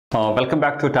Welcome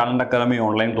back to Talant Academy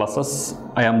Online classes.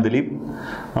 I am Dilip.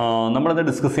 We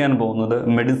discuss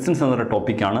medicines and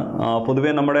topic. We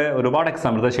will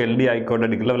exam, LD,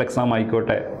 degree level exam,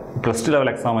 plus 2 level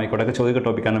exam,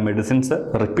 topic medicines,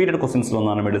 repeated questions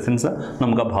on medicines.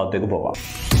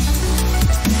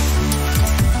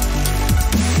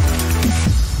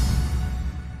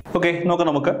 Okay,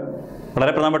 topic.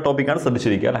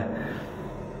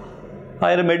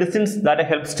 Medicines that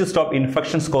helps to stop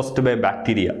infections caused by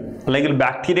bacteria. Like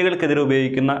bacteria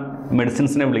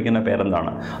medicines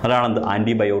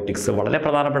antibiotics.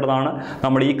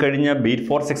 Beat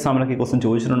Force exam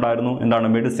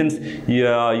medicines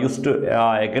used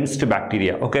against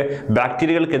bacteria. Okay,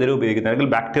 bacterial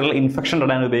bacterial infection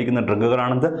drug antibiotics.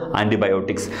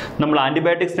 Antibiotics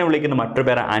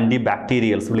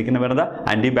antibacterials.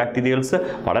 Antibacterials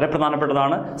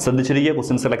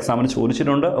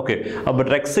okay, but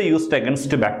drugs used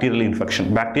against bacterial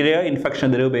infection. Bacteria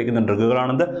infection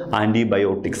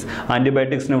antibiotics.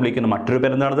 Antibiotics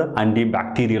antibacterials.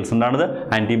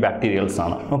 Antibacterials.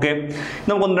 Okay,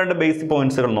 now we will basic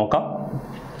points.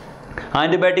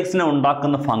 Antibiotics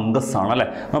are fungus.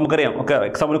 Okay,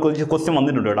 example question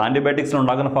antibiotics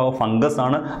are fungus.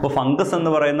 Fungus is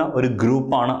a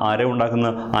group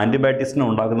antibiotics.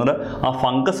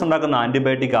 Fungus is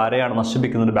antibiotic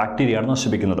bacteria.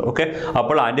 Okay,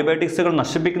 antibiotics are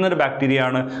bacteria.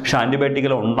 Antibiotics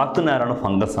are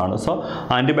fungus. So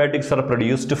antibiotics are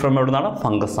produced from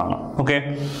fungus.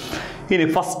 Okay.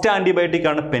 First antibiotic is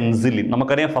penicillin.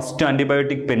 First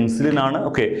antibiotic penicillin.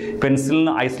 Okay, penicillin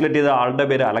isolated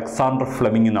Alexander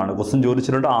Fleming. Question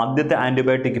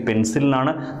antibiotic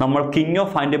penicillin. King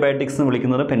of antibiotics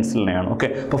penicillin. Okay,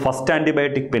 first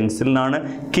antibiotic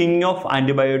penicillin. King of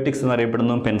antibiotics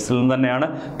penicillin.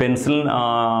 Penicillin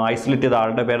isolated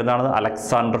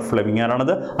Alexander Fleming.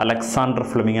 Alexander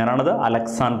Fleming.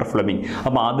 Alexander Fleming.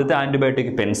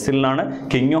 Antibiotic penicillin.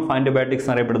 King of antibiotics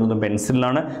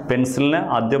penicillin. Penicillin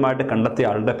ആദ്യമായിട്ട് കണ്ടെത്തിയ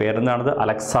ആളുടെ പേരെന്താണ്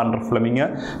Alexander Fleming.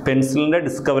 പെൻസിലിന്റെ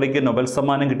ഡിസ്കവറിക്ക് Nobel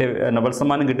സമ്മാനം കിട്ടിയ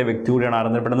വ്യക്തി കൂടിയാണ്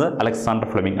അറിയപ്പെടുന്നത് Alexander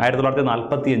Fleming.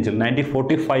 1945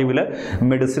 1945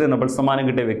 medicine Nobel സമ്മാനം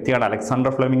കിട്ടിയ വ്യക്തിയാണ്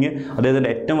അലക്സാണ്ടർ ഫ്ലെമിംഗ്.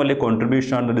 അദ്ദേഹത്തിന്റെ ഏറ്റവും വലിയ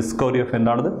കോൺട്രിബ്യൂഷൻ ആണ് ഡിസ്കവറി ഓഫ്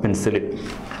എന്താണ് penicillin.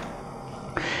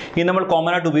 We will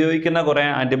common to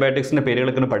antibiotics in the period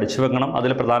of Padichivakam,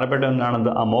 other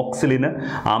Pradana, amoxicillin,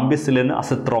 ampicillin,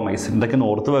 azithromycin. They can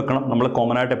orthovacanum, number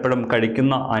common at epidemic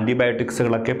cadicina, antibiotics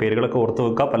like a period of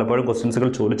orthovaca, palapod questions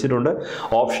cholichidunda,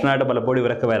 option at a palapodi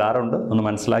veracavara, on the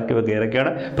manslaki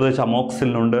vagara,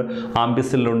 amoxicillin,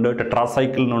 ampicillin,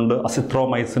 tetracycline,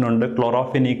 azithromycin,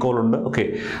 chlorophenicol.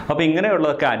 Okay, up in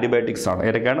antibiotics are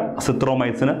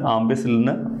azithromycin, ampicillin,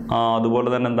 the word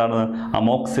than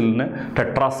amoxicillin,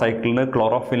 tetracycline.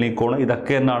 Chlorophenicol, this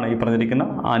is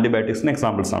antibiotics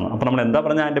examples.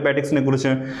 Antibiotics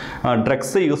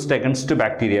drugs used against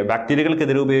bacteria. Bacterial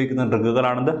antibiotics.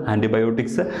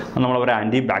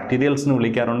 Antibacterials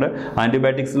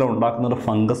antibiotics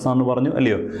fungus.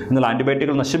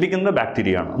 Antibiotics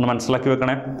bacteria.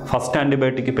 First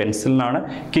antibiotic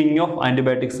penicillin. King of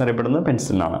antibiotics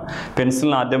penicillin.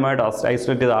 Penicillin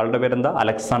isolated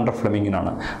Alexander Fleming. We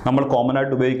common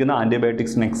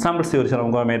antibiotics examples.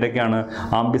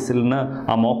 Ampicillin,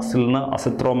 amoxicillin,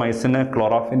 azithromycin,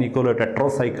 chlorophenicol,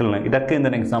 tetracycline. These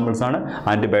are examples of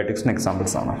antibiotics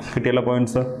examples.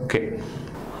 Points. Okay.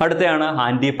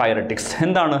 Antipyretics.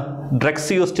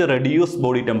 Drugs used to reduce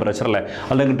body temperature.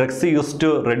 Drugs used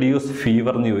to reduce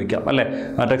fever.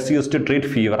 Drugs used to treat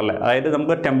fever.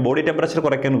 Body temperature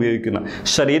correction.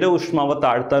 Sharira Ushmava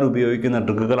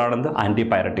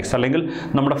antipyretics.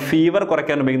 Fever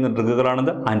correction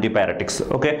antipyretics.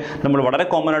 Okay. What are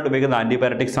common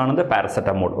antipyretics are the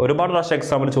paracetamol.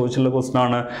 Example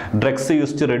drugs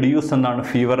used to reduce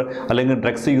fever.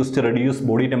 Drugs used to reduce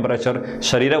body temperature.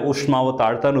 Sharira Ushmava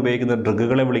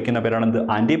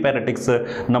antipyretics.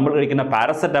 Number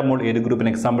paracetamol group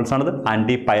examples are the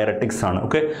antipyretics.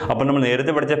 Okay,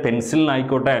 penicillin,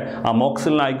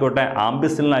 amoxicillin,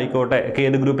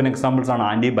 ampicillin group examples are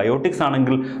antibiotics.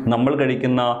 Number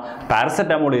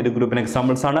paracetamol group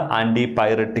examples are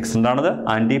antipyretics.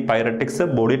 Antipyretics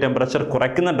body temperature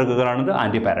correcting the drug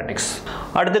antipyretics.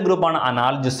 At the group on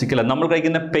analgesic. Number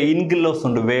painkillers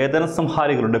and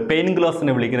painkillers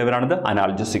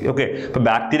analgesic. Okay,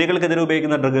 ബാക്ടീരിയകൾക്കെതിരെ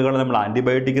ഉപയോഗിക്കുന്ന ഡ്രഗുകൾ നമ്മൾ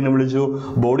antibiotic എന്ന് വിളിച്ചു.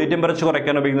 Body temperature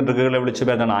കുറയ്ക്കാൻ ഉപയോഗിക്കുന്ന ഡ്രഗുകളെ വിളിച്ചു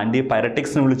എന്താണ്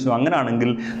ആൻറ്റിപൈററ്റിക്സ് എന്ന് വിളിച്ചു. അങ്ങനെയാണെങ്കിൽ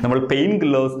നമ്മൾ പെയിൻ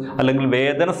കില്ലേഴ്സ് അല്ലെങ്കിൽ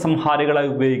വേദന സംഹാരികളായി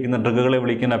ഉപയോഗിക്കുന്ന ഡ്രഗുകളെ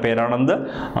വിളിക്കുന്ന പേരാണെന്ത്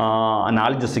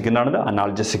അനാൽജസിക്. എന്താണത്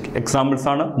അനാൽജസിക്. എക്സാമ്പിൾസ്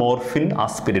ആണ് മോർഫിൻ,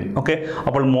 ആസ്പിരിൻ. ഓക്കെ,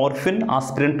 അപ്പോൾ മോർഫിൻ,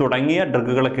 ആസ്പിരിൻ തുടങ്ങിയ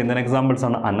ഡ്രഗുകളൊക്കെ എന്തിന് എക്സാമ്പിൾസ്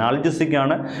ആണ് അനാൽജസിക്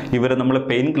ആണ്. ഇവരെ നമ്മൾ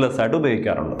പെയിൻ കില്ലേഴ്സ് ആയിട്ട്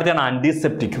ഉപയോഗിക്കാറുണ്ട്. അതാണ്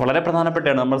ആൻറ്റിസെപ്റ്റിക്. വളരെ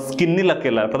പ്രധാനപ്പെട്ടാണ് നമ്മൾ സ്കിന്നിലൊക്കെ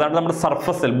അല്ല, പ്രധാനപ്പെട്ട നമ്മുടെ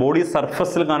സർഫസിൽ ബോഡി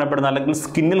സർഫസിൽ കാണപ്പെടുന്ന അല്ലെങ്കിൽ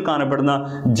സ്കിന്നിൽ കാണപ്പെടുന്ന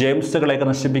ജേംസുകളെയൊക്കെ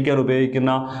നശിപ്പിക്കാൻ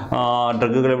ഉപയോഗിക്കുന്ന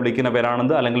ഡ്രഗുകളെ വിളിക്കുന്ന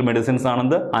പേരാണെന്ത് അല്ലെങ്കിൽ മെഡിസിൻസ്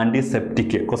ആണെന്ത്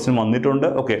ആൻറ്റിസെപ്റ്റിക്. ക്വസ്റ്റ്യൻ വന്നിട്ടുണ്ട്.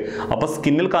 ഓക്കെ, അപ്പോൾ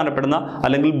സ്കിന്നിൽ കാണപ്പെടുന്ന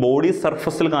അല്ലെങ്കിൽ ബോഡി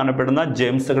സർഫസിൽ കാണപ്പെടുന്ന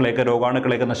ജേംസുകളെയൊക്കെ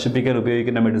രോഗാണുക്കളെയൊക്കെ നശിപ്പിക്കാൻ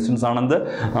ഉപയോഗിക്കുന്ന മെഡിസിൻസ് ആണെന്ത്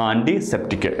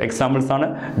ആൻറ്റിസെപ്റ്റിക്. എക്സാമ്പിൾസ് ആണ്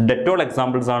ഡെറ്റോൾ,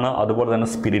 എക്സാമ്പിൾസ് ആണ്. അതുപോലെ തന്നെ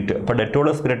സ്പിരിറ്റ്. അപ്പോൾ ഡെറ്റോൾ,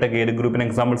 സ്പിരിറ്റ് ഒക്കെ ഏത് ഗ്രൂപ്പിന്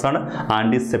എക്സാമ്പിൾസ് ആണ്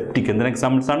ആൻറ്റിസെപ്റ്റിക്. എന്തിന്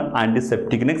എക്സാമ്പിൾസ് ആണ്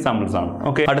ആൻറ്റിസെപ്റ്റിക്കിന് എക്സാമ്പിൾസ് ആണ്.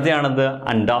 ഓക്കെ, അടുത്തയാണത്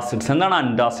അൻറ്റാസിഡ്സ്. എന്താണ്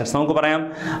അൻറ്റാസിഡ്സ്? നമുക്ക് പറയാം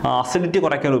അസിഡിറ്റി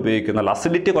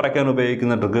കുറയ്ക്കാൻ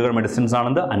ഉപയോഗിക്കുന്ന ഡ്രഗുകൾ മെഡിസിൻസ്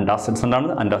ആണെന്ന് അൻറ്റാസിഡ്സ്. എന്താണ്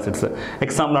അൻറ്റാസിഡ്സ്?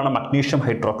 എക്സാമ്പിൾ ആണ് മഗ്നീഷ്യം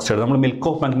ഹൈഡ്രോക്സൈഡ്. നമ്മൾ മിൽക്ക്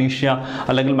ഓഫ് മഗ്നീഷ്യ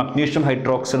അല്ലെങ്കിൽ മഗ്നീഷ്യം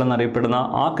ഹൈഡ്രോക്സൈഡ് എന്നറിയപ്പെടുന്ന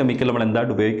ആ കെമിക്കൽ നമ്മൾ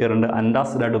എന്തായിട്ട് ഉപയോഗിക്കാറുണ്ട്?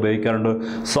 അൻറ്റാസിഡായിട്ട് ഉപയോഗിക്കാറുണ്ട്.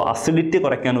 സോ അസിഡിറ്റി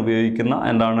കുറയ്ക്കാൻ ഉപയോഗിക്കുന്ന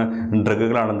എന്താണ്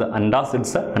ഡ്രഗുകളാണെന്ന്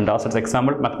അൻറ്റാസിഡ്സ്. അൻറ്റാസിഡ്സ്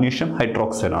എക്സാമ്പിൾ മഗ്നീഷ്യം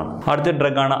ഹൈഡ്രോക്സൈഡ് ആണ്. അടുത്ത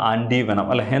ഡ്രഗാണ് ആൻറ്റിവെനം.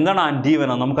 അല്ലെ, എന്താണ്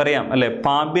ആൻറ്റിവെനം? നമുക്കറിയാം അല്ലെ,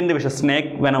 പാമ്പിന്റെ വിഷം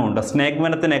സ്നേക്ക് വെനം ഉണ്ട്. സ്നേക്ക്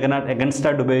വെനത്തിന് എഗൻസ്റ്റ്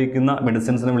ആയിട്ട് ഉപയോഗിക്കുന്ന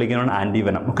മെഡിസിൻസിനെ വിളിക്കുന്നതാണ്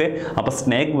ആൻറ്റിവെനം. ഓക്കെ, അപ്പോൾ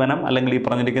സ്നേക്ക് വെനം അല്ലെങ്കിൽ ഈ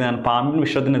പറഞ്ഞിരിക്കുന്ന പാമ്പിൻ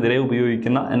വിഷത്തിനെതിരെ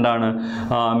ഉപയോഗിക്കുന്ന എന്താണ്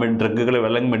ഡ്രഗുകൾ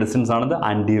അല്ലെങ്കിൽ മെഡിസിൻസ് ആണത്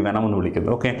ആൻറ്റിവെനം എന്ന്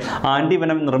വിളിക്കുന്നത്. ഓക്കെ,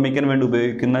 ആൻറ്റിവെനം നിർമ്മിക്കാൻ വേണ്ടി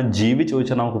ഉപയോഗിക്കുന്ന ജീവി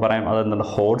ചോദിച്ചാൽ നമുക്ക് പറയാം അതെന്താണ്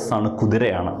ഹോർസ് ആണ്,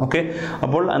 കുതിരയാണ്. ഓക്കെ,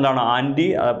 അപ്പോൾ എന്താണ്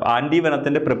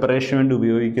ആൻറ്റിവെനത്തിൻ്റെ പ്രിപ്പറേഷന് വേണ്ടി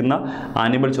ഉപയോഗിക്കുന്ന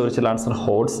ആനിമൽ ചോദിച്ചാൽ ആൻസർ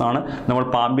ഹോർസ് ആണ്. നമ്മൾ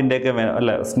പാമ്പിൻ്റെയൊക്കെ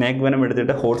അല്ല സ്നേക്ക് വെനം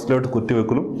എടുത്തിട്ട് ഹോർസിലോട്ട്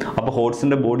കുത്തിവെക്കുന്നു. അപ്പോൾ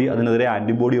ഹോർസിൻ്റെ ബോഡി അതിനെതിരെ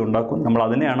ആൻറ്റിബോഡി ഉണ്ടാക്കും. നമ്മൾ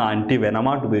അതിനെയാണ്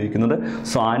ആൻറ്റിവെനമായിട്ട് ഉപയോഗിക്കുന്നത്.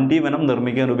 സോ ആൻറ്റിവെനം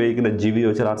നിർമ്മിക്കാൻ ഉപയോഗിക്കുന്ന ജീവി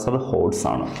ചോദിച്ചാൽ ആൻസർ ഹോർസ്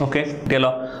ആണ്. ഓക്കെ,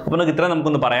 കിട്ടിയല്ലോ. അപ്പോൾ നമുക്ക് ഇത്രയും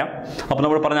നമുക്കൊന്ന് പറയാം. അപ്പോൾ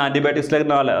നമ്മൾ പറഞ്ഞ ആൻറ്റിബയോട്ടിക്സിലേക്ക്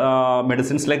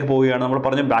മെഡിസിൻസിലേക്ക് പോവുകയാണ്. നമ്മൾ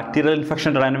പറഞ്ഞ ബാക്ടീരിയൽ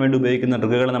ഇൻഫെക്ഷൻ തടയാൻ വേണ്ടി ഉപയോഗിക്കുന്ന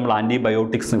ഡ്രഗുകൾ നമ്മൾ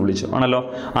ആൻറ്റിബയോട്ടിക്സ് എന്ന് വിളിച്ചു ആണല്ലോ.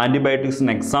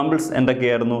 ആൻറ്റിബയോട്ടിക്സിന് എക്സാമ്പിൾസ്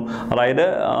എന്തൊക്കെയായിരുന്നു? അതായത്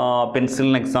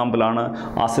പെൻസിലിൻ എക്സാമ്പിൾ ആണ്,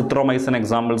 അസിത്രോമൈസിൻ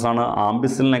എക്സാമ്പിൾസ് ആണ്,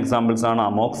 ആംബിസിലിൻ എക്സാമ്പിൾസ് ആണ്,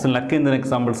 അമോക്സിലിനൊക്കെ എന്തിന്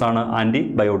എക്സാമ്പിൾസ് ആണ്?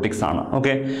 ആൻറ്റിബയോട്ടിക്സ് ആണ്.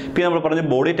 ഓക്കെ, പിന്നെ നമ്മൾ പറഞ്ഞ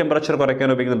ബോഡി ടെമ്പറേച്ചർ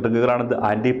കുറയ്ക്കാൻ ഉപയോഗിക്കുന്ന ഡ്രഗുകളാണ്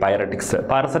ആൻറ്റിപൈററ്റിക്സ്.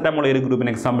 പാരസെറ്റമോൾ ഏത്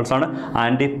ഗ്രൂപ്പിന് എക്സാമ്പിൾസ് ആണ്?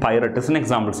 ആൻറ്റിപൈററ്റിക്സിന്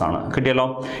എക്സാമ്പിൾസ് ആണ്. കിട്ടിയല്ലോ.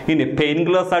 ഇനി പെയിൻ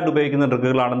കില്ലേഴ്സ് ആയിട്ട് ഉപയോഗിക്കുന്ന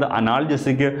ഡ്രഗുകളാണ്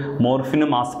അനാൽജസിക്.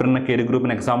 മോർഫിനും ആസ്പിരിനൊക്കെ ഏത്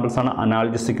ഗ്രൂപ്പിന് എക്സാമ്പിൾസ് ആണ്?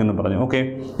 അനാൽജസിക് എന്ന് പറഞ്ഞു. ഓക്കെ,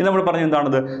 ഇത് നമ്മൾ പറഞ്ഞ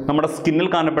എന്താണത്? നമ്മുടെ സ്കിന്നിൽ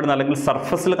കാണപ്പെടുന്ന അല്ലെങ്കിൽ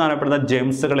സർഫസിൽ കാണപ്പെടുന്ന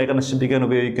ജെംസുകളെയൊക്കെ നശിപ്പിക്കാൻ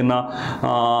ഉപയോഗിക്കുന്ന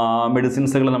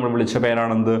മെഡിസിൻസുകൾ നമ്മൾ വിളിച്ച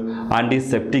പേരാണെന്ത്?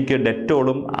 ആൻറ്റിസെപ്റ്റിക്.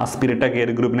 ഡെറ്റോളും സ്പിരിറ്റൊക്കെ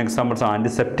ഏത് ഗ്രൂപ്പിന് എക്സാമ്പിൾസ്?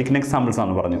 ആൻറ്റിസെപ്റ്റിക്കിന് എക്സാമ്പിൾസ്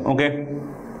ആണ് പറഞ്ഞു. ഓക്കെ,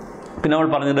 പിന്നെ നമ്മൾ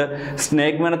പറഞ്ഞത്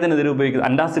സ്നേക്ക് വെനത്തിനെതിരെ ഉപയോഗിക്കുന്ന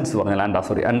അൻറ്റാസിഡ്സ് പറഞ്ഞാൽ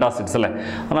അൻറ്റാസിഡ്സ് അല്ലേ,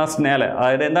 എന്നാൽ സ്നേല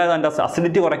അതായത് എന്തായാലും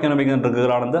അസിഡിറ്റി കുറയ്ക്കാൻ ഉപയോഗിക്കുന്ന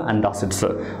ഡ്രഗുകളാണെന്ന് അൻറ്റാസിഡ്സ്.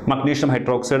 Magnesium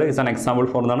hydroxide is an example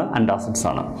for എന്താണ് അൻറ്റാസിഡ്സ്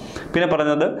ആണ്. പിന്നെ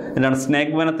പറഞ്ഞത് എന്താണ്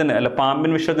സ്നേക്ക് വെനത്തിന് അല്ല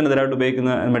പാമ്പിൻ വിഷത്തിനെതിരായിട്ട്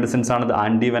ഉപയോഗിക്കുന്ന മെഡിസിൻസ് ആണ്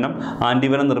ആൻറ്റിവെനം.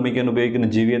 ആൻറ്റിവെനം നിർമ്മിക്കാൻ ഉപയോഗിക്കുന്ന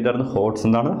ജീവി എന്തായിരുന്നു? ഹോർസ്.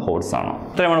 എന്താണ്? ഹോർസ് ആണ്.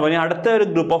 ഇത്രയുമാണ് പറഞ്ഞാൽ അടുത്ത ഒരു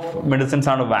ഗ്രൂപ്പ് ഓഫ്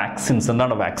മെഡിസിൻസ് ആണ് വാക്സിൻസ്.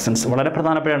 എന്താണ് വാക്സിൻസ്? വളരെ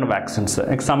പ്രധാനപ്പെട്ടതാണ് വാക്സിൻസ്.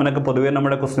 എക്സാമിനൊക്കെ പൊതുവേ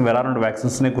നമ്മുടെ ക്വസ്റ്റ്യൻ വരാറുണ്ട്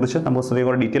വാക്സിൻസിനെ കുറിച്ച്. നമുക്ക്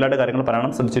കുറേ ഡീറ്റെയിൽ ആയിട്ട് കാര്യങ്ങൾ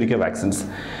പറയണം, ശ്രദ്ധിച്ചിരിക്കുക. വാക്സിൻസ്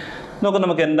നോക്കാം.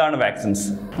 നമുക്ക് എന്താണ് വാക്സിൻസ്?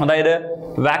 അതായത്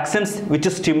vaccines which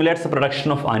stimulates production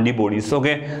of antibodies.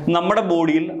 Okay, നമ്മുടെ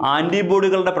ബോഡിയിൽ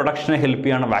ആൻറ്റിബോഡികളുടെ പ്രൊഡക്ഷനെ ഹെൽപ്പ്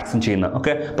ചെയ്യാണ് വാക്സിൻ ചെയ്യുന്നത്.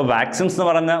 ഓക്കെ, അപ്പോൾ വാക്സിൻസ് എന്ന്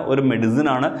പറയുന്ന ഒരു മെഡിസിൻ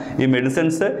ആണ്. ഈ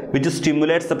medicines which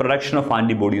stimulates the production of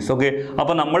antibodies. Okay,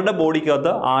 അപ്പോൾ നമ്മുടെ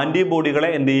ബോഡിക്കകത്ത് ആൻറ്റിബോഡികളെ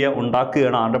എന്ത് ചെയ്യുക?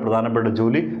 ഉണ്ടാക്കുകയാണ് ആരുടെ പ്രധാനപ്പെട്ട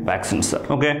ജോലി? വാക്സിൻസ്.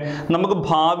 ഓക്കെ, നമുക്ക്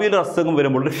ഭാവിയിൽ അസുഖം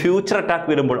വരുമ്പോൾ ഒരു ഫ്യൂച്ചർ അറ്റാക്ക്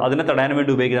വരുമ്പോൾ അതിനെ തടയാൻ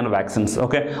വേണ്ടി ഉപയോഗിക്കുന്നതാണ് വാക്സിൻസ്.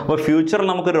 ഓക്കെ, അപ്പോൾ ഫ്യൂച്ചറിൽ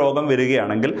നമുക്ക് രോഗം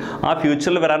വരികയാണെങ്കിൽ ആ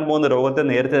ഫ്യൂച്ചറിൽ വരാൻ പോകുന്ന രോഗത്തെ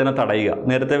നേരത്തെ തന്നെ തടയുക,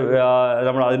 നേരത്തെ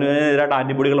നമ്മൾ അതിനെതിരായിട്ട്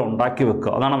ആൻറ്റിബോഡികൾ ഉണ്ടാക്കി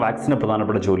വെക്കുക. അതാണ് വാക്സിന്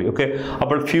പ്രധാനപ്പെട്ട ജോലി. ഓക്കെ,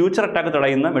 അപ്പോൾ ഫ്യൂച്ചർ അറ്റാക്ക്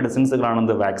തടയുന്ന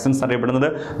മെഡിസിൻസുകളാണ് വാക്സിൻസ് അറിയപ്പെടുന്നത്.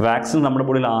 വാക്സിൻ നമ്മുടെ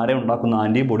ബോഡിയിൽ ആരെ ഉണ്ടാക്കുന്നു?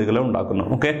 ആൻറ്റിബോഡികളെ ഉണ്ടാക്കുന്നു.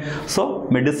 Okay, so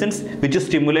medicines which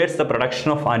stimulates the production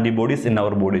of antibodies in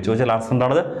our body ചോദിച്ചാൽ ആൻസർ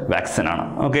എന്താണത്? വാക്സിൻ ആണ്.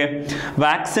 ഓക്കെ,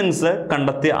 വാക്സിൻസ്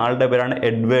കണ്ടെത്തിയ ആളുടെ പേരാണ്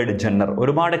എഡ്വേർഡ് ജെന്നർ.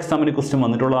 ഒരുപാട് എക്സാമിന് ക്വസ്റ്റ്യൻ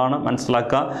വന്നിട്ടുള്ളതാണ്,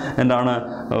 മനസ്സിലാക്കുക. എന്താണ്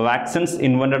വാക്സിൻസ്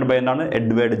ഇൻവെന്റഡ് ബൈ എന്താണ്?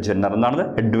 Edward Jenner. എന്താണ്?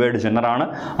 എഡ്വേർഡ് ജെന്നർ ആണ്.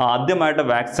 ആദ്യമായിട്ട്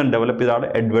വാക്സിൻ ഡെവലപ്പ് ചെയ്ത ആൾ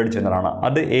എഡ്വേർഡ് ജെന്നർ ആണ്.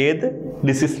 അത് ഏത്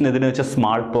ഡിസീസിനെതിരെ വെച്ചാൽ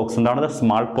സ്മാൾ പോക്സ്. എന്താണ്?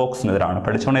 സ്മാൾ പോക്സിനെതിരാണ്.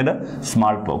 പഠിച്ചോണേ, ഇത്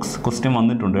സ്മാൾ പോക്സ് ക്വസ്റ്റ്യൻ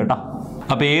വന്നിട്ടുണ്ട് കേട്ടോ.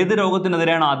 അപ്പോൾ ഏത്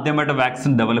രോഗത്തിനെതിരെയാണ് ആദ്യമായിട്ട്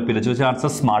വാക്സിൻ ഡെവലപ്പ് ചെയ്തത് ചോദിച്ചാൽ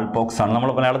ആൻസർ സ്മാൾ പോക്സ് ആണ്. നമ്മൾ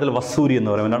മലയാളത്തിൽ വസൂരി എന്ന്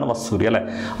പറയും. എന്താണ്? വസൂരി അല്ലേ.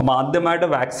 അപ്പോൾ ആദ്യമായിട്ട്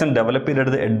വാക്സിൻ ഡെവലപ്പ്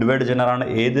ചെയ്തെടുത്ത് എഡ്വേർഡ് ജെന്നർ ആണ്.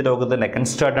 ഏത് രോഗത്തിന്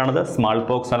എഗൻസ്റ്റ് ആയിട്ടാണത്? സ്മാൾ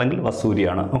പോക്സ് അല്ലെങ്കിൽ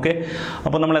വസൂരിയാണ്. ഓക്കെ,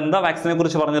 അപ്പോൾ നമ്മൾ എന്താ വാക്സിനെ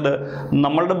കുറിച്ച് പറഞ്ഞത്?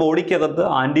 നമ്മളുടെ ബോഡിക്കകത്ത്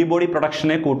ആൻറ്റിബോഡി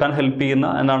പ്രൊഡക്ഷനെ കൂട്ടാൻ ഹെൽപ്പ് ചെയ്യുന്ന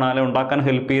എന്താണ് അതിനെ ഉണ്ടാക്കാൻ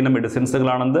ഹെൽപ്പ് ചെയ്യുന്ന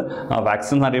മെഡിസിൻസുകളാണെന്ന്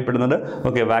വാക്സിൻസ് അറിയപ്പെടുന്നത്.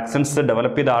 ഓക്കെ, വാക്സിൻസ്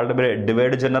ഡെവലപ്പ് ചെയ്ത ആളുടെ പേര്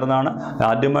എഡ്വേർഡ് ജെന്നർ എന്നാണ്.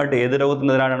 ആദ്യമായിട്ട് ഏത്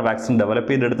രോഗത്തിനെതിരാണ് വാക്സിൻ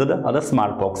ഡെവലപ്പ് ചെയ്തെടുത്തത്? അത്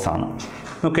സ്മാൾ പോക്സ് ആണ്.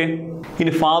 ഓക്കെ,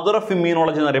 ഇനി ഫാദർ ഓഫ്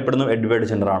ഇമ്മ്യൂണോളജി എന്നറിയപ്പെടുന്നു എഡ്വേർഡ്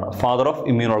ജെന്നർ ആണ്. ഫാദർ ഓഫ്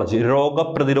ഇമ്മ്യൂണോളജി,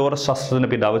 രോഗപ്രതിരോധ ശാസ്ത്രത്തിന്റെ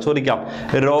പിതാവ്. ചോദിക്കാം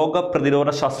രോഗപ്രതിരോധ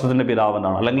ശാസ്ത്രത്തിന്റെ പിതാവ്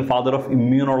എന്നാണ്, അല്ലെങ്കിൽ ഫാദർ ഓഫ്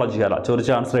ഇമ്മ്യൂണോളജി അല്ല.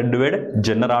 ചോദിച്ച ആൻസർ എഡ്വേർഡ്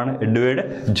ജെന്നർ ആണ്, എഡ്വേർഡ്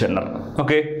ജെന്നർ.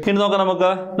 ഓക്കെ, ഇനി നോക്കാം നമുക്ക്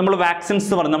നമ്മൾ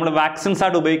വാക്സിൻസ് പറഞ്ഞു. നമ്മൾ വാക്സിൻസ്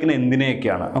ആയിട്ട് ഉപയോഗിക്കുന്ന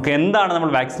എന്തിനെയൊക്കെയാണ്? ഓക്കെ, എന്താണ്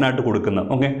നമ്മൾ വാക്സിൻ ആയിട്ട് കൊടുക്കുന്നത്?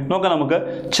 ഓക്കെ, നോക്കാം നമുക്ക്.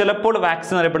 ചിലപ്പോൾ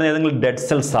വാക്സിൻ അറിയപ്പെടുന്ന ഏതെങ്കിലും ഡെഡ്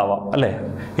സെൽസ് ആവാം, അല്ലേ?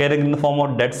 ഏതെങ്കിലും ഫോം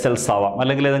ഓഫ് ഡെഡ് സെൽസ് ആവാം,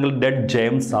 അല്ലെങ്കിൽ ഏതെങ്കിലും ഡെഡ്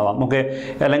ജെംസ് ആവാം. ഓക്കെ,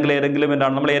 അല്ലെങ്കിൽ ഏതെങ്കിലും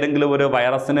എന്താണ് നമ്മൾ ഏതെങ്കിലും ഒരു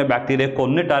വൈറസിനെ ബാക്ടീരിയയെ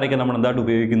കൊന്നിട്ടായിരിക്കും നമ്മൾ എന്തായിട്ട്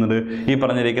ഉപയോഗിക്കുന്നത്? ഈ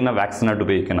പറഞ്ഞിരിക്കുന്ന വാക്സിനായിട്ട്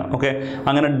ഉപയോഗിക്കുന്നത്. ഓക്കെ,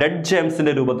 അങ്ങനെ ഡെഡ്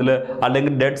ജെംസിന്റെ രൂപത്തിൽ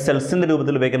അല്ലെങ്കിൽ ഡെഡ് സെൽസിന്റെ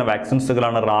രൂപത്തിൽ ഉപയോഗിക്കുന്ന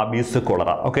വാക്സിൻസുകളാണ് റാബീസ്, കൊളറ.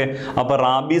 ഓക്കെ, അപ്പോൾ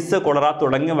റാബീസ്, കൊളറ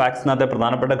തുടങ്ങിയ വാക്സിനകത്തെ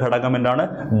പ്രധാനപ്പെട്ട ഘടകം എന്താണ്?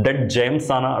 ഡെഡ് ജെംസ്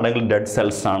ആണ്, അല്ലെങ്കിൽ ഡെഡ്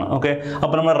സെൽസ് ആണ്. ഓക്കെ,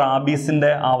 അപ്പോൾ നമ്മൾ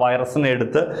റാബീസിന്റെ ആ വൈറസിനെ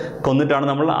എടുത്ത് കൊന്നിട്ടാണ്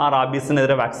നമ്മൾ ആ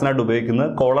റാബീസിനെതിരെ വാക്സിനായിട്ട് ഉപയോഗിക്കുന്നത്.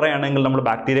 കോളറയാണെങ്കിൽ നമ്മൾ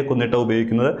ബാക്ടീരിയ കൊന്നിട്ട്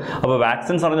ഉപയോഗിക്കുന്നത്. അപ്പോൾ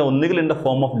വാക്സിൻസ് പറഞ്ഞാൽ ഒന്നുകിൽ in the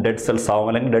form of dead cells ആവും,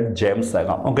 അല്ലെങ്കിൽ ഡെഡ് ജെംസ്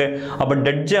ആകാം. ഓക്കെ, അപ്പോൾ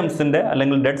ഡെഡ് ജെംസിന്റെ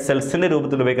അല്ലെങ്കിൽ ഡെഡ് സെൽസിന്റെ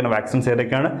രൂപത്തിൽ ഉപയോഗിക്കുന്ന വാക്സിൻസ്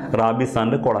ഏതൊക്കെയാണ്? Rabies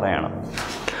and കൊളറയാണ്.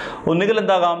 ഒന്നുകിൽ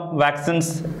എന്താകാം?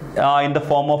 Vaccines in the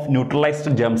form of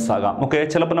neutralised Gems ആകാം. ഓക്കെ,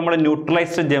 ചിലപ്പോൾ നമ്മൾ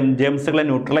ന്യൂട്രലൈസ്ഡ് ജെംസുകളെ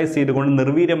ന്യൂട്രലൈസ് ചെയ്തുകൊണ്ട്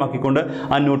നിർവീര്യമാക്കിക്കൊണ്ട്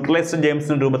ആ ന്യൂട്രലൈസ്ഡ്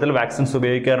ജെംസിന്റെ രൂപത്തിൽ വാക്സിൻസ്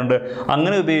ഉപയോഗിക്കാറുണ്ട്.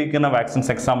 അങ്ങനെ ഉപയോഗിക്കുന്ന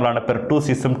വാക്സിൻസ് എക്സാമ്പിളാണ്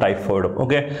പെർട്ടൂസിസും ടൈഫോയിഡും.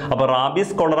 ഓക്കെ, അപ്പോൾ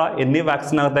റാബീസ്, കൊളറ എന്നീ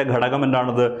വാക്സിനകത്തെ ഘടകം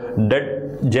എന്താണത്? ഡെഡ്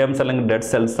ജെംസ് അല്ലെങ്കിൽ ഡെഡ്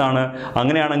സെൽസ് ആണ്.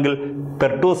 അങ്ങനെയാണെങ്കിൽ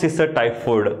പെർട്ടൂസിസ്,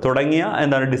 ടൈഫോയിഡ് തുടങ്ങിയ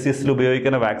എന്താണ് ഡിസീസിൽ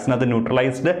ഉപയോഗിക്കുന്ന വാക്സിനകത്ത്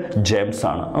ന്യൂട്രലൈസ്ഡ് ജെംസ്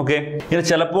ആണ്. ഓക്കെ, ഇനി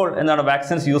ചിലപ്പോൾ എന്താണ്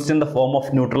vaccines used in the form of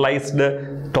neutralised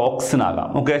toxin ആകാം.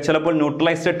 ഓക്കെ, ചിലപ്പോൾ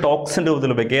ന്യൂട്രലൈസ്ഡ് ടോക്സിൻ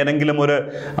രൂപത്തിൽ ഉപയോഗിക്കും. ഏതെങ്കിലും ഒരു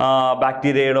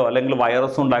ബാക്ടീരിയയോ അല്ലെങ്കിൽ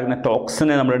വൈറസോ ഉണ്ടാക്കുന്ന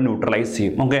ടോക്സിനെ നമ്മൾ ന്യൂട്രലൈസ്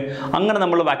ചെയ്യും. ഓക്കെ, അങ്ങനെ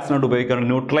നമ്മൾ വാക്സിനായിട്ട് ഉപയോഗിക്കാറുണ്ട്.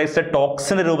 ന്യൂട്രലൈസ്ഡ്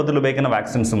ടോക്സിന്റെ രൂപത്തിൽ ഉപയോഗിക്കുന്ന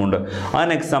വാക്സിൻസും ഉണ്ട്.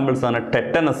 അതിന് എക്സാമ്പിൾസ് ആണ്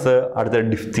ടെറ്റനസ്, അടുത്ത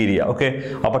ഡിഫ്തീരിയ. ഓക്കെ,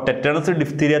 അപ്പോൾ ടെറ്റനസ്,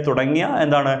 ഡിഫ്തീരിയ തുടങ്ങിയ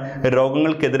എന്താണ്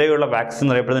രോഗങ്ങൾക്കെതിരെയുള്ള വാക്സിൻ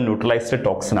അറിയപ്പെടുന്ന ന്യൂട്രലൈസ്ഡ്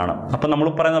ടോക്സിൻ ആണ്. അപ്പോൾ നമ്മൾ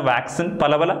പറയുന്ന വാക്സിൻ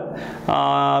പല പല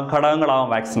ഘടകങ്ങളാവും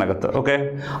വാക്സിനകത്ത്. ഓക്കെ,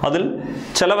 അതിൽ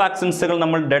ചില വാക്സിൻസുകൾ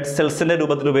നമ്മൾ ഡെഡ് സെൽസിന്റെ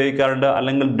രൂപത്തിൽ ഉപയോഗിക്കാറുണ്ട്,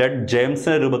 അല്ലെങ്കിൽ ഡെഡ്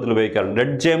ജെംസിന്റെ രൂപത്തിൽ ഉപയോഗിക്കാറുണ്ട്.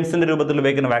 ഡെഡ് ജെംസിന്റെ രൂപത്തിൽ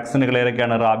ഉപയോഗിക്കുന്ന വാക്സിനുകൾ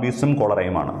ഏതൊക്കെയാണ്? റാബീസും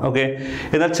കൊളറയുമാണ്. ഓക്കെ,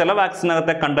 എന്നാൽ ചില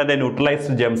വാക്സിനകത്തെ കണ്ടന്റ്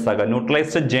ന്യൂട്രലൈസ്ഡ് ജെംസ് ആകാം.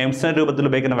 ന്യൂട്രലൈസ്ഡ് ജെംസിന്റെ രൂപത്തിൽ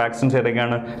ഉപയോഗിക്കുന്ന വാക്സിൻസ്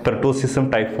ഏതൊക്കെയാണ്? പെർട്ടൂസിസും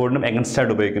ടൈഫോയിഡിനും എഗൻസ്റ്റ്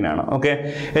ആയിട്ട് ഉപയോഗിക്കുന്നതാണ്. ഓക്കെ,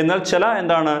 എന്നാൽ ചില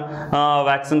എന്താണ്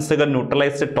വാക്സിൻസുകൾ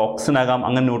ന്യൂട്രലൈസ്ഡ് ടോക്സിൻ ആകാം.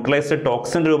 അങ്ങനെ ന്യൂട്രലൈസ്ഡ്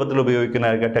ടോക്സിൻ രൂപത്തിൽ ഉപയോഗിക്കുന്ന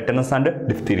ടെറ്റനസ് ആൻഡ്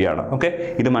ഡിഫ്തീരിയ ആണ്. ഓക്കെ,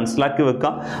 ഇത് മനസ്സിലാക്കി വെക്കുക.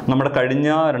 നമ്മുടെ കഴിഞ്ഞ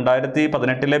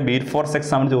 2018 ബീറ്റ് ഫോർസ്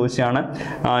എക്സാമിന് ചോദിച്ചാണ്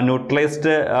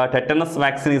neutralised tetanus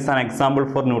vaccine is an example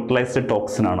for neutralised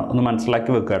toxin ആണ്. ഒന്ന്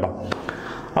മനസ്സിലാക്കി വെക്കുക കേട്ടോ.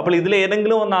 അപ്പോൾ ഇതിൽ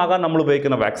ഏതെങ്കിലും ഒന്നാകാം നമ്മൾ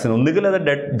ഉപയോഗിക്കുന്ന വാക്സിൻ. ഒന്നുകിൽ അത്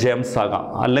ഡെഡ് ജെംസ് ആകാം,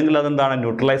 അല്ലെങ്കിൽ അതെന്താണ്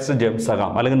ന്യൂട്രലൈസ്ഡ് ജെംസ്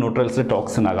ആകാം, അല്ലെങ്കിൽ ന്യൂട്രലൈസ്ഡ്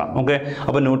ടോക്സിൻ ആകാം. ഓക്കെ,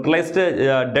 അപ്പോൾ ന്യൂട്രലൈസ്ഡ്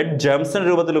ഡെഡ് ജെംസിന്റെ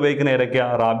രൂപത്തിൽ ഉപയോഗിക്കുന്ന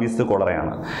ഏതൊക്കെയാണ്? റാബീസ്,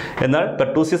 കൊളറയാണ്. എന്നാൽ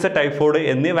പെർട്ടൂസിസ്, ടൈഫോയിഡ്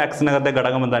എന്നീ വാക്സിനകത്തെ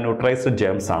ഘടകം എന്താ? ന്യൂട്രലൈസ്ഡ്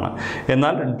ജെംസ് ആണ്.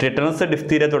 എന്നാൽ ടെറ്റനസ്,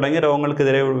 ഡിഫ്തീരിയ തുടങ്ങിയ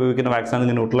രോഗങ്ങൾക്കെതിരെ ഉപയോഗിക്കുന്ന വാക്സിൻ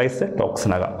ന്യൂട്രലൈസ്ഡ്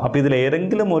ടോക്സിൻ ആകാം. അപ്പോൾ ഇതിൽ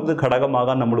ഏതെങ്കിലും ഒരു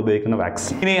ഘടകമാകാൻ നമ്മൾ ഉപയോഗിക്കുന്ന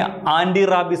വാക്സിൻ. ഇനി ആന്റി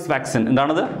റാബീസ് വാക്സിൻ.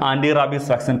 എന്താണത്? ആന്റി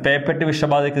റാബീസ് വാക്സിൻ പേപ്പറ്റ്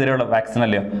വിഷബാധയ്ക്കെതിരെയുള്ള വാക്സിൻ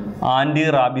അല്ലയോ? Anti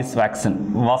rabies vaccine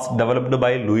was developed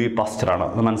by Louis pastor ആണ്.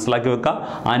 അത് മനസ്സിലാക്കി വെക്കുക.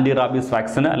 ആന്റി റാബീസ്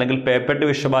വാക്സിൻ അല്ലെങ്കിൽ പേപ്പറ്റ്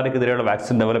വിഷബാധയ്ക്കെതിരെയുള്ള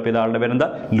വാക്സിൻ ഡെവലപ്പ് ചെയ്ത ആളുടെ പേരെന്താ?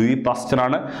 ലൂയി പാസ്റ്റർ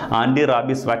ആണ്. Anti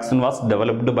rabies vaccine was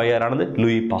developed by ആരാണത്?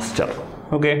 Louis pastor.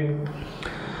 ഓക്കെ,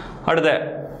 അടുത്ത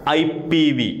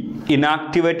IPV,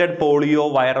 inactivated polio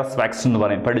virus vaccine എന്ന്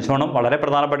പറയും. പഠിച്ചോണം, വളരെ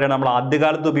പ്രധാനപ്പെട്ടാണ്. നമ്മൾ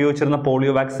ആദ്യകാലത്ത് ഉപയോഗിച്ചിരുന്ന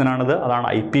പോളിയോ വാക്സിൻ ആണിത്. അതാണ്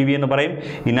IPV എന്ന് പറയും.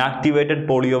 ഇനാക്ടിവേറ്റഡ്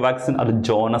പോളിയോ വാക്സിൻ അത്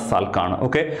Jonas സാൽക്കാണ്.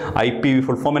 Okay, IPV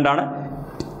full form എന്താണ്?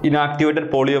 ഇനാക്ടിവേറ്റഡ്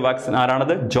പോളിയോ വാക്സിൻ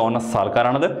ആരാണത്? ജോനസ്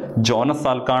സാൽക്കാരാണത്. ജോനസ്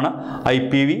സാൽക്കാണ്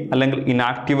IPV അല്ലെങ്കിൽ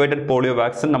ഇനാക്ടിവേറ്റഡ് പോളിയോ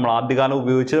വാക്സിൻ. നമ്മൾ ആദ്യകാലം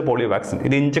ഉപയോഗിച്ചത് പോളിയോ വാക്സിൻ.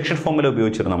 ഇത് ഇഞ്ചക്ഷൻ ഫോമിൽ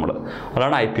ഉപയോഗിച്ചിരുന്നത് നമ്മൾ.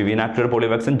 അതാണ് IPV, inactivated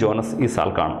polio vaccine. Jonas ഈ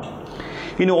സാൽക്കാണ്.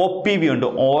 ഇനി OPV ഉണ്ട്,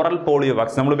 ഓറൽ പോളിയോ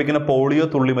വാക്സിൻ. നമ്മൾ ഉപയോഗിക്കുന്ന പോളിയോ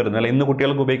തുള്ളിമരുന്ന്, അല്ലെങ്കിൽ ഇന്ന്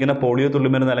കുട്ടികൾക്ക് ഉപയോഗിക്കുന്ന പോളിയോ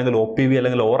തുള്ളിമരുന്ന് അല്ലെങ്കിൽ OPV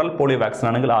അല്ലെങ്കിൽ ഓറൽ പോളിയോ വാക്സിൻ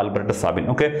ആണെങ്കിൽ ആൽബർട്ട് സാബിൻ.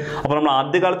 ഓക്കെ, അപ്പോൾ നമ്മൾ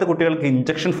ആദ്യകാലത്ത് കുട്ടികൾക്ക്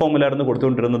ഇഞ്ചക്ഷൻ ഫോമിലായിരുന്നു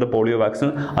കൊടുത്തുകൊണ്ടിരുന്നത് പോളിയോ വാക്സിൻ.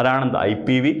 അതാണ്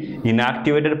IPV,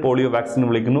 ഇനാക്ടിവേറ്റഡ് പോളിയോ വാക്സിൻ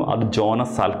വിളിക്കുന്നു. അത്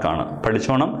Jonas സാൽക്കാണ്.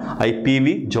 പഠിച്ചോണം,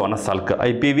 IPV Jonas Salk,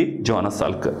 IPV Jonas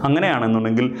Salk.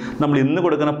 അങ്ങനെയാണെന്നുണ്ടെങ്കിൽ നമ്മൾ ഇന്ന്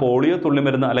കൊടുക്കുന്ന പോളിയോ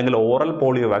തുള്ളിമരുന്ന് അല്ലെങ്കിൽ oral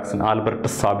polio vaccine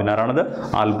Albert Sabin. ആരാണത്?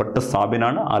 ആൽബർട്ട്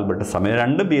സാബിനാണ്. Albert Sabin.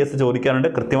 രണ്ട് BS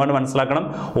ചോദിക്കാറുണ്ട്, കൃത്യമായിട്ട് മനസ്സിലാക്കണം.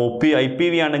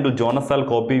 IPV ആണെങ്കിൽ ജോനസ്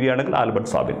സാൽക്ക്, OPV ആണെങ്കിൽ ആൽബർട്ട്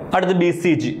സാബിൻ. അടുത്ത്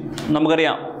BCG.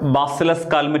 നമുക്കറിയാം ബാസിലസ്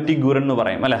കാൽമെറ്റി ഗ്യൂറിൻ എന്ന്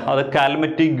പറയും അല്ലെ? അത്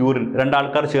കാൽമെറ്റി ഗ്യൂറിൻ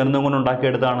രണ്ടാൾക്കാർ ചേർന്നുകൊണ്ട്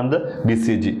ഉണ്ടാക്കിയെടുത്താണെന്ത്?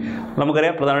 BCG.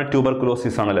 നമുക്കറിയാം പ്രധാനമായിട്ട്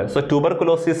ട്യൂബർകുലോസിസ് ആണല്ലേ. സോ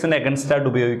ട്യൂബർകുലോസിസിന് എഗൻസ്റ്റ് ആയിട്ട്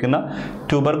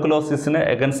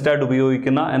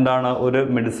ഉപയോഗിക്കുന്ന എന്താണ് ഒരു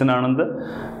medicine ആണെന്ത്?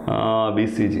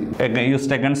 BCG.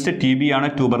 Used against TB ആണ്,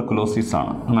 ട്യൂബർകുലോസിസ്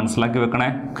ആണ്. മനസ്സിലാക്കി വെക്കണേ.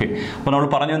 ഓക്കെ, അപ്പോൾ നമ്മൾ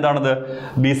പറഞ്ഞു എന്താണത്?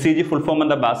 BCG ഫുൾ ഫോം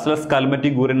എന്താ? ബാസിലസ് കാൽമെറ്റി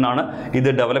ഗ്യൂറിൻ ആണ്. ഇത്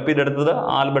ഡെവലപ്പ് ചെയ്തെടുത്തത്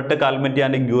ആൽബർട്ട് കാൽമെറ്റി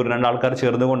ആൻഡ് ഗ്യൂറിൻ രണ്ടാൾക്കാർ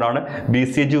ചേർന്നുകൊണ്ടാണ്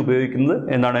BCG ഉപയോഗിക്കുന്നത്.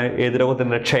 എന്താണ്? എന്താണ് ഏത്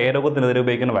രോഗത്തിൻ്റെ ക്ഷയരോഗത്തിനെതിരെ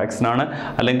ഉപയോഗിക്കുന്ന വാക്സിനാണ്,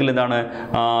 അല്ലെങ്കിൽ എന്താണ്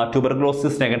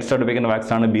ട്യൂബർക്ലോസിസിന് അഗൻസ്റ്റ് ആയിട്ട് ഉപയോഗിക്കുന്ന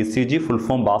വാക്സിനാണ് BCG, full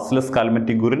form bacillus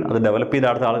കാൽമെറ്റി Guérin. അത് ഡെവലപ്പ്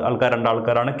ചെയ്ത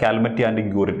രണ്ടാൾക്കാരാണ് കാൽമെറ്റി ആൻഡ്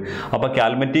ഗ്യൂറിൻ. അപ്പോൾ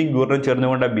കാൽമെറ്റി ഗ്യൂറിൻ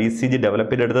ചേർന്നുകൊണ്ട് BCG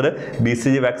ഡെവലപ്പ് ചെയ്തെടുത്തത്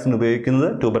BCG വാക്സിൻ ഉപയോഗിക്കുന്നത്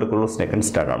ട്യൂബർക്ലോസിന്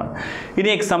അഗൻസ്റ്റ് ആയിട്ടാണ്.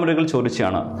 ഇനി എക്സാമ്പിളുകൾ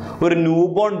ചോദിച്ചാണ്, ഒരു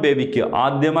ന്യൂബോൺ ബേബിക്ക്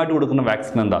ആദ്യമായിട്ട് കൊടുക്കുന്ന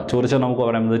വാക്സിൻ എന്താ ചോദിച്ചാൽ നമുക്ക്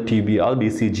പറയുന്നത് TB, അത്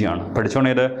BCG ആണ്.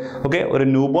 പഠിച്ചോണേ ഇത്. ഓക്കെ, ഒരു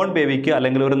ന്യൂബോൺ ബേബിക്ക്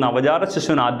അല്ലെങ്കിൽ ഒരു നവജാത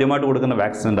ശിശുവിന് ആദ്യമായിട്ട് കൊടുക്കുന്ന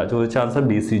വാക്സിൻ എന്താ ചോദിച്ച ആൻസർ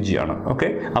BCG ആണ്. ഓക്കെ,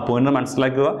 ആ പോയിന്റ്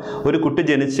മനസ്സിലാക്കുക. ഒരു കുട്ടി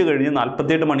ജനിച്ചു കഴിഞ്ഞ്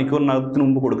 48 മണിക്കൂറിനകത്തിന്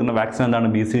മുമ്പ് കൊടുക്കുന്ന വാക്സിൻ എന്താണ്?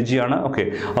 BCG ആണ്. ഓക്കെ,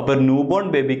 അപ്പോൾ ഒരു ന്യൂബോൺ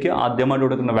ബേബിക്ക് ആദ്യമായിട്ട്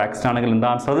കൊടുക്കുന്ന വാക്സിൻ ആണെങ്കിൽ എന്താ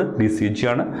ആൻസർ? അത് BCG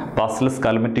ആണ്. ബാസിലസ്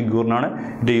കാൽമെറ്റി ഗ്യൂറിൻ ആണ്.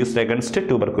 It used against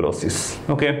tuberculosis.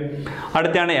 Okay,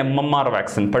 അടുത്താണ് MMR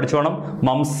vaccine. പഠിച്ചോണം.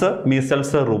 Moms,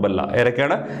 measles, rubella.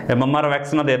 ഏതൊക്കെയാണ് MMR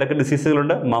വാക്സിൻ? അത് ഏതൊക്കെ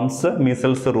ഡിസീസുകളുണ്ട്? Moms,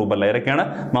 measles, rubella. ഏതൊക്കെയാണ്?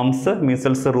 Moms,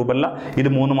 measles, rubella. ഇത്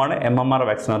മൂന്നുമാണ് MMR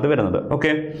വാക്സിനകത്ത് വരുന്നത്.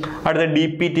 ഓക്കെ, അടുത്ത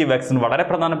DPT വാക്സിൻ വളരെ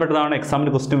പ്രധാനപ്പെട്ടതാണ്.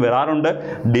 എക്സാമിന് ക്വസ്റ്റ്യൻ വരാറുണ്ട്.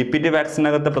 DPT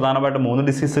വാക്സിനകത്ത് പ്രധാനമായിട്ട് 3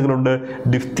 ഡിസീസുകളുണ്ട്: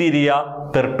 ഡിഫ്തീരിയ,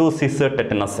 പെർട്ടൂസിസ്,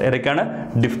 ടെറ്റനസ്. ഏതൊക്കെയാണ്?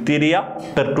 Diphtheria,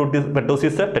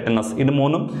 pertussis, tetanus. ഇത്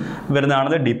മൂന്നും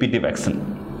വരുന്നതാണ് DPT വാക്സിൻ.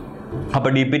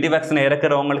 അപ്പോൾ DPT വാക്സിൻ ഏതൊക്കെ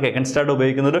രോഗങ്ങൾക്ക് എഗൻസ്റ്റ് ആയിട്ട്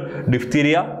ഉപയോഗിക്കുന്നത്?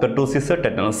 Diphtheria, pertussis,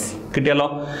 tetanus. കിട്ടിയല്ലോ.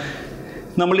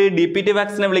 നമ്മൾ ഈ DPT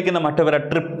വാക്സിനെ വിളിക്കുന്ന മറ്റു പേര്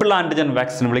ട്രിപ്പിൾ ആൻറ്റിജൻ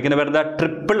വാക്സിൻ. വിളിക്കുന്ന പേരെന്താ?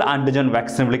 Triple antigen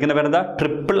vaccine. വിളിക്കുന്ന പേരെന്താ?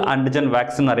 ട്രിപ്പിൾ ആൻറ്റിജൻ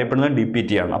വാക്സിൻ അറിയപ്പെടുന്നത്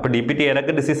DPT ആണ്. അപ്പോൾ DPT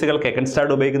ഏതൊക്കെ ഡിസീസുകൾക്ക് എഗൻസ്റ്റ്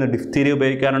ആയിട്ട് ഉപയോഗിക്കുന്നത്? ഡിഫ്തീരിയ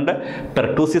ഉപയോഗിക്കാറുണ്ട്,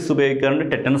 പെർട്ടൂസിസ് ഉപയോഗിക്കാറുണ്ട്,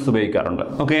 ടെറ്റനസ് ഉപയോഗിക്കാറുണ്ട്.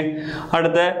 ഓക്കെ,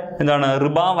 അടുത്ത എന്താണ്?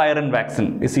 റിബ വൈറൻ vaccine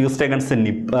is used against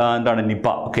Nipah.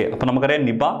 Okay, അപ്പോൾ നമുക്കറിയാം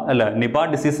നിപ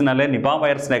ഡിസീസിനല്ലെ നിപ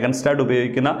വൈറസിന് എഗൻസ്റ്റ് ആയിട്ട്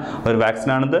ഉപയോഗിക്കുന്ന ഒരു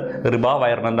വാക്സിനാണിത് റിബ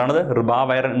വൈറൻ. എന്താണത്? റിബ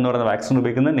വൈറൻ എന്ന് പറയുന്ന വാക്സിൻ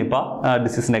ഉപയോഗിക്കുന്നത് നിപ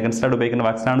ഡിസീസിന് എഗൻസ്റ്റ് ആയിട്ട് ഉപയോഗിക്കുന്ന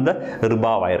വാക്സിനാണിത്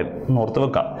വൈറൽ. ഓർത്ത്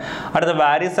വെക്കാം. അടുത്ത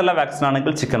വാരിസെല്ല വാക്സിൻ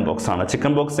ആണെങ്കിൽ ചിക്കൻ ബോക്സ് ആണ്.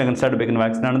 ചിക്കൻ ബോക്സ് എഗൻസ്റ്റ് ആയിട്ട് ഉപയോഗിക്കുന്ന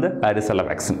വാക്സിൻ ആണിത് വാരിസെല്ല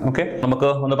വാക്സിൻ. ഓക്കെ, നമുക്ക്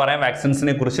ഒന്ന് പറയാം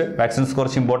വാക്സിൻസിനെ കുറിച്ച്. വാക്സിൻസ്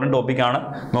കുറച്ച് ഇമ്പോർട്ടൻറ്റ് ടോപ്പിക്കാണ്.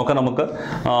 നോക്കാം.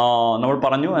 നമ്മൾ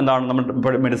പറഞ്ഞു എന്താണ്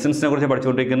നമ്മൾ മെഡിസിൻസിനെ കുറിച്ച്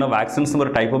പഠിച്ചുകൊണ്ടിരിക്കുന്നത്. വാക്സിൻസ്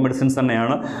ഒരു ടൈപ്പ് ഓഫ് മെഡിസിൻസ്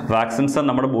തന്നെയാണ്. വാക്സിൻസ്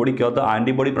നമ്മുടെ ബോഡിക്കകത്ത്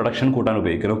ആൻറ്റിബോഡി പ്രൊഡക്ഷൻ കൂട്ടാൻ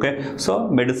ഉപയോഗിക്കും. Okay, so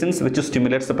medicines which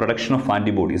stimulates the production of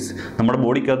antibodies. നമ്മുടെ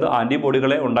ബോഡിക്കകത്ത്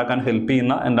ആൻറ്റിബോഡികളെ ഉണ്ടാക്കാൻ ഹെൽപ്പ്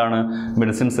ചെയ്യുന്ന എന്താണ്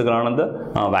മെഡിസിൻസുകളാണത്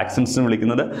വാക്സിൻസിന്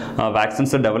വിളിക്കുന്നത്.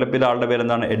 വാക്സിൻസ് ഡെവലപ്പ് ചെയ്ത ആളുടെ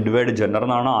പേരെന്താണ്? എഡ്വേർഡ് ജെന്നർ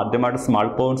എന്നാണ്. ആദ്യമായിട്ട് സ്മാൾ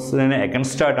പോക്സിന്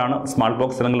എഗൻസ്റ്റ് ആയിട്ടാണ്, സ്മാൾ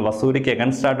പോക്സ് അല്ലെങ്കിൽ വസൂരിക്ക്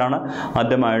എഗൻസ്റ്റ് ആയിട്ടാണ്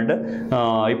ആദ്യമായിട്ട്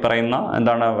ഈ പറയുന്ന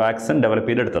എന്താണ് വാക്സിൻ ഡെവലപ്പ്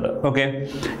ചെയ്തെടുത്തത്. ഓക്കെ,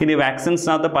 ഇനി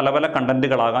വാക്സിൻസിനകത്ത് പല പല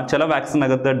കണ്ടന്റുകളാകാം. ചില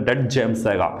വാക്സിനകത്ത് ഡെഡ് ജെംസ്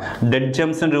ആകാം. ഡെഡ്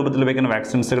ജെംസിൻ്റെ രൂപത്തിൽ ഉപയോഗിക്കുന്ന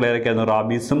വാക്സിൻസുകൾ ഏതൊക്കെയായിരുന്നു?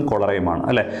 റാബീസും കൊളറയുമാണ്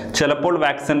അല്ലേ. ചിലപ്പോൾ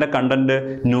വാക്സിൻ്റെ കണ്ടന്റ്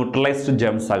ന്യൂട്രലൈസ്ഡ്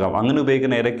ജെംസ് ആകാം. അങ്ങനെ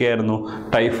ഉപയോഗിക്കുന്ന ഏതൊക്കെയായിരുന്നു?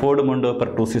 ടൈഫോയിഡും ഉണ്ട്,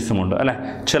 പെർട്ടൂസിസും ഉണ്ട് അല്ലേ.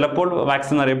 ചിലപ്പോൾ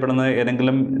വാക്സിൻ അറിയപ്പെടുന്നത്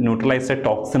ഏതെങ്കിലും ന്യൂട്രലൈസ്ഡ്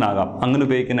ടോക്സിൻ ആകാം. അങ്ങനെ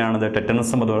ഉപയോഗിക്കുന്നതാണ്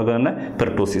ടെറ്റനസും അതുപോലെ തന്നെ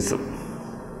പെർട്ടൂസിസും.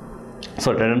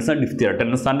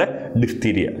 Tetanus and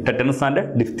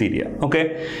diphtheria. ഓക്കെ,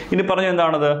 ഇനി പറഞ്ഞു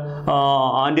എന്താണത്?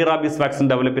 ആൻറ്റി റാബീസ് വാക്സിൻ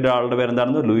ഡെവലപ്പ് ചെയ്ത ആളുടെ പേര്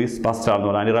എന്തായിരുന്നു? ലൂയിസ് പാസ്റ്റർ എന്ന്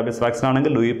പറയുന്നത്. ആൻറ്റി റാബീസ് വാക്സിൻ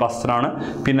ആണെങ്കിൽ ലൂയി പാസ്റ്റർ ആണ്.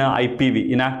 പിന്നെ IPV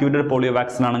ഇനാക്ടിവേറ്റഡ് പോളിയോ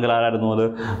വാക്സിൻ ആണെങ്കിൽ ആരായിരുന്നു അത്?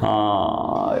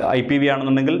 IPV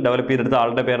ആണെന്നുണ്ടെങ്കിൽ ഡെവലപ്പ് ചെയ്തെടുത്ത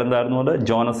ആളുടെ പേര് എന്തായിരുന്നു? അത്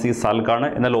ജോനസ് ഇ സാൽക്കാണ്.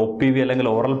 എന്നാൽ OPV അല്ലെങ്കിൽ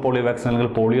ഓറൽ പോളിയോ വാക്സിൻ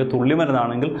അല്ലെങ്കിൽ പോളിയോ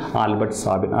തുള്ളിമരുന്നാണെങ്കിൽ ആൽബർട്ട്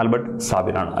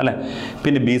സാബിൻ ആണ് അല്ലേ.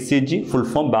 പിന്നെ BCG full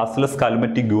form bacillus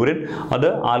കാൽമെറ്റി Guérin. അത്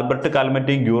ആൽബർട്ട്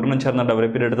കാൽമെറ്റി ഗ്യൂറിനും ചേർന്ന്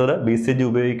ഡെവലപ്പ് ചെയ്തെടുത്തത്. BCG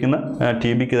ഉപയോഗിക്കുന്ന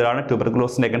TBക്കെതിരാണ്,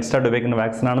 ട്യൂബർകുലോസിന് എഗൻസ്റ്റ് ആയിട്ട് ഉപയോഗിക്കുന്ന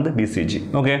വാക്സിൻ ആണത് BCG.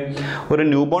 ഓക്കെ, ഒരു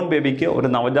ന്യൂബോൺ ബേബിക്ക് ഒരു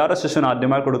നവജാത ശിശുവിന്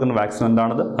ആദ്യമായി കൊടുക്കുന്ന വാക്സിൻ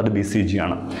എന്താണത്? അത് BCG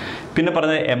ആണ്. പിന്നെ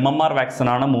പറഞ്ഞത് MMR വാക്സിൻ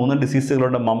ആണ്. 3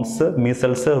 ഡിസീസുകളുണ്ട്: മംസ്,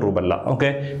 മീസൽസ്, റുബല്ല. ഓക്കെ,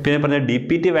 പിന്നെ പറഞ്ഞത്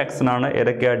DPT വാക്സിൻ ആണ്.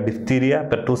 ഏതൊക്കെയാണ്? Diphtheria,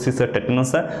 pertussis,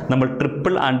 tetanus. നമ്മൾ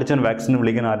ട്രിപ്പിൾ ആൻറ്റിജൻ വാക്സിൻ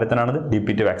വിളിക്കുന്ന ആദ്യത്തിനാണത്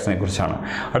DPT വാക്സിനെ കുറിച്ചാണ്.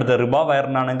 അടുത്ത റിബ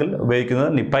വൈറൻ ആണെങ്കിൽ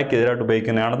ഉപയോഗിക്കുന്നത് നിപ്പയ്ക്കെതിരായിട്ട്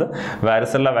ഉപയോഗിക്കുന്നതാണത്.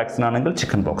 വാരിസെല്ല വാക്സിൻ ആണെങ്കിൽ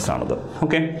ചിക്കൻ ബോക്സ് ആണത്.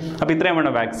 ഓക്കെ, അപ്പോൾ ഇത്രയും വേണ്ട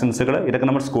വാക്സിൻസുകൾ. ഇതൊക്കെ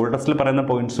നമ്മൾ സ്കൂൾ ടെസ്റ്റിൽ പറയുന്ന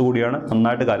പോയിന്റ്സ് കൂടിയാണ്.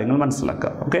 നന്നായിട്ട് കാര്യങ്ങൾ മനസ്സിലാക്കുക.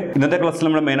 ഓക്കെ, ഇന്നത്തെ ക്ലാസ്സിൽ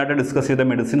നമ്മൾ മെയിനായിട്ട് ഡിസ്കസ് ചെയ്ത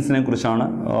മെഡിസിൻസിനെ കുറിച്ചാണ്.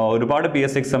 ഒരുപാട്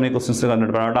PSC എക്സാമിന് ക്വസ്റ്റൻസ്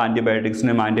കണ്ടിട്ടുണ്ട്.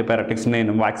 ആൻറ്റിബയോട്ടിക്സിനെയും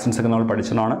ആൻറ്റിബയോട്ടിക്സിനെയും വാക്സിൻസ് ഒക്കെ നമ്മൾ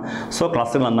പഠിച്ചതാണ്. സോ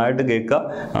ക്ലാസ്സിൽ നന്നായിട്ട് കേൾക്കുക,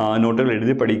 നോട്ടുകൾ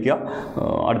എഴുതി പഠിക്കുക.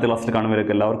 അടുത്ത ക്ലാസ്സിൽ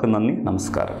കാണുന്നവരൊക്കെ എല്ലാവർക്കും നന്ദി,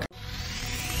 നമസ്കാരം.